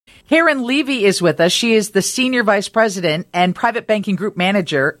Karen Levy is with us. She is the Senior Vice President and Private Banking Group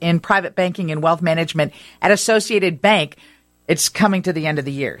Manager in Private Banking and Wealth Management at Associated Bank. It's coming to the end of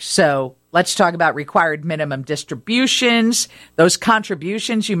the year. So let's talk about required minimum distributions, those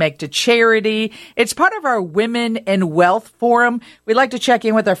contributions you make to charity. It's part of our Women in Wealth Forum. We like to check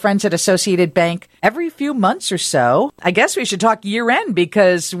in with our friends at Associated Bank every few months or so. I guess we should talk year end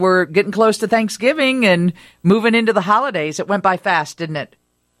because we're getting close to Thanksgiving and moving into the holidays. It went by fast, didn't it?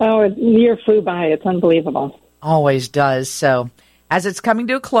 Oh, the year flew by. It's unbelievable. Always does. So as it's coming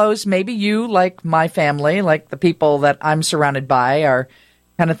to a close, maybe you, like my family, like the people that I'm surrounded by, are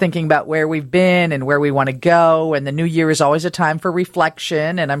kind of thinking about where we've been and where we want to go. And the new year is always a time for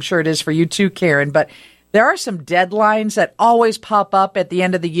reflection. And I'm sure it is for you too, Karen. But there are some deadlines that always pop up at the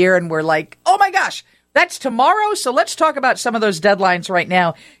end of the year. And we're like, oh, my gosh, that's tomorrow. So let's talk about some of those deadlines right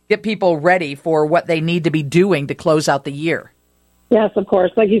now. Get people ready for what they need to be doing to close out the year. Yes, of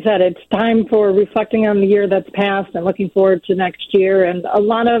course. Like you said, it's time for reflecting on the year that's passed and looking forward to next year. And a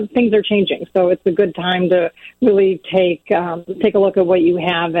lot of things are changing, so it's a good time to really take a look at what you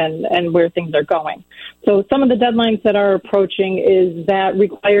have and where things are going. So some of the deadlines that are approaching is that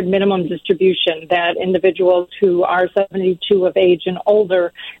required minimum distribution that individuals who are 72 of age and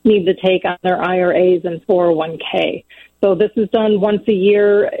older need to take on their IRAs and 401k. So this is done once a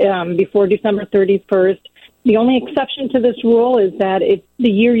year before December 31st. The only exception to this rule is that if the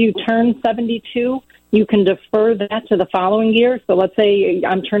year you turn 72, you can defer that to the following year. So let's say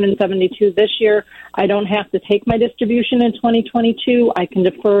I'm turning 72 this year. I don't have to take my distribution in 2022. I can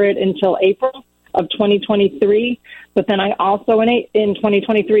defer it until April of 2023. But then I also in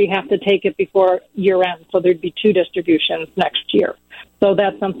 2023 have to take it before year end. So there'd be two distributions next year. So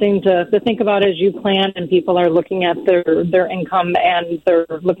that's something to think about as you plan and people are looking at their income and their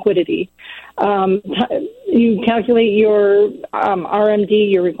liquidity. You calculate your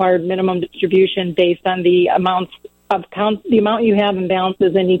RMD, your required minimum distribution, based on the amount you have in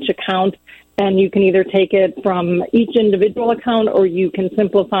balances in each account, and you can either take it from each individual account or you can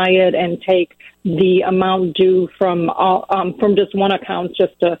simplify it and take the amount due from just one account,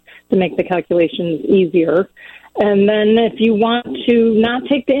 just to make the calculations easier. And then if you want to not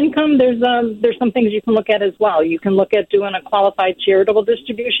take the income, there's some things you can look at as well. You can look at doing a qualified charitable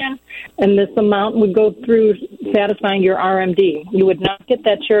distribution, and this amount would go through satisfying your RMD. You would not get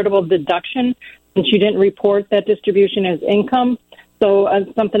that charitable deduction since you didn't report that distribution as income. So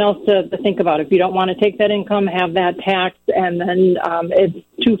something else to think about. If you don't want to take that income, have that taxed, and then it's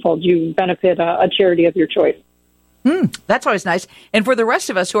twofold. You benefit a charity of your choice. That's always nice. And for the rest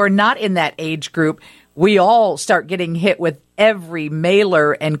of us who are not in that age group, we all start getting hit with every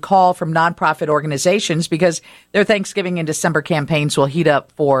mailer and call from nonprofit organizations because their Thanksgiving and December campaigns will heat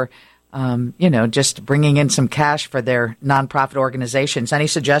up for, just bringing in some cash for their nonprofit organizations. Any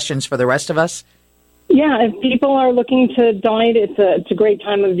suggestions for the rest of us? Yeah, if people are looking to donate, it's a great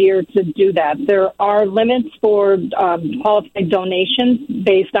time of year to do that. There are limits for qualified donations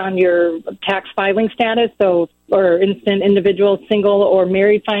based on your tax filing status. So, for instance, individual, single, or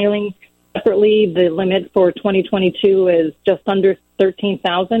married filing separately, the limit for 2022 is just under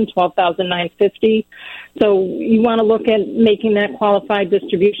 $13,000, $12,950. So you want to look at making that qualified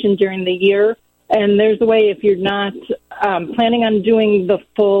distribution during the year. And there's a way, if you're not planning on doing the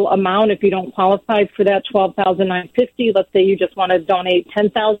full amount, if you don't qualify for that $12,950, let's say you just want to donate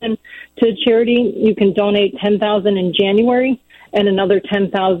 $10,000 to charity, you can donate $10,000 in January and another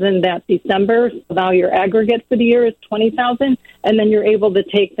 $10,000 that December. So now your aggregate for the year is $20,000, and then you're able to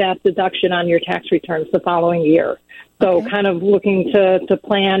take that deduction on your tax returns the following year. So kind of looking to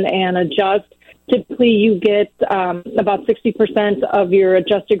plan and adjust. Typically, you get about 60% of your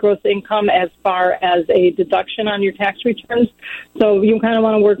adjusted gross income as far as a deduction on your tax returns. So you kind of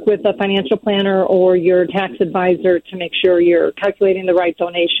want to work with a financial planner or your tax advisor to make sure you're calculating the right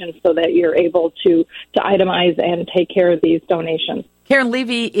donations so that you're able to itemize and take care of these donations. Karen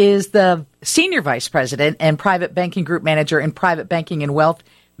Levy is the Senior Vice President and Private Banking Group Manager in Private Banking and Wealth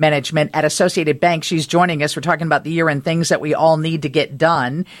Management at Associated Bank. She's joining us. We're talking about the year-end things that we all need to get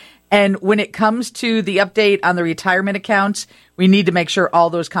done. And when it comes to the update on the retirement accounts, we need to make sure all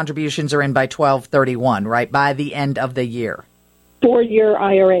those contributions are in by 12/31, right, by the end of the year. For your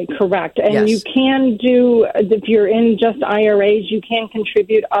IRA, correct. And you can do, if you're in just IRAs, you can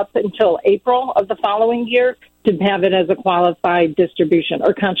contribute up until April of the following year to have it as a qualified distribution,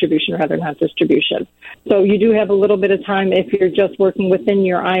 or contribution rather, not distribution. So you do have a little bit of time if you're just working within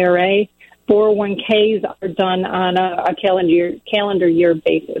your IRA. 401ks are done on a calendar year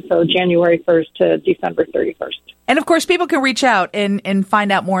basis, so January 1st to December 31st. And, of course, people can reach out and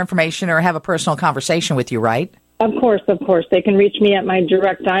find out more information or have a personal conversation with you, right? Of course. They can reach me at my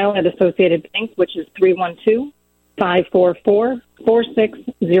direct dial at Associated Bank, which is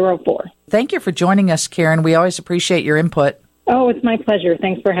 312-544-4604. Thank you for joining us, Karen. We always appreciate your input. Oh, it's my pleasure.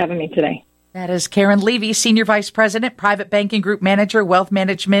 Thanks for having me today. That is Karen Levy, Senior Vice President, Private Banking Group Manager, Wealth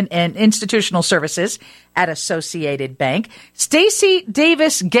Management and Institutional Services at Associated Bank. Stacey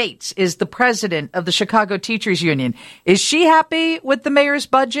Davis Gates is the president of the Chicago Teachers Union. Is she happy with the mayor's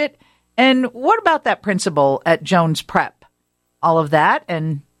budget? And what about that principal at Jones Prep? All of that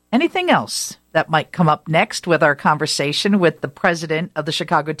and anything else that might come up next with our conversation with the president of the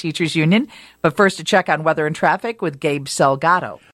Chicago Teachers Union. But first, a check on weather and traffic with Gabe Salgado.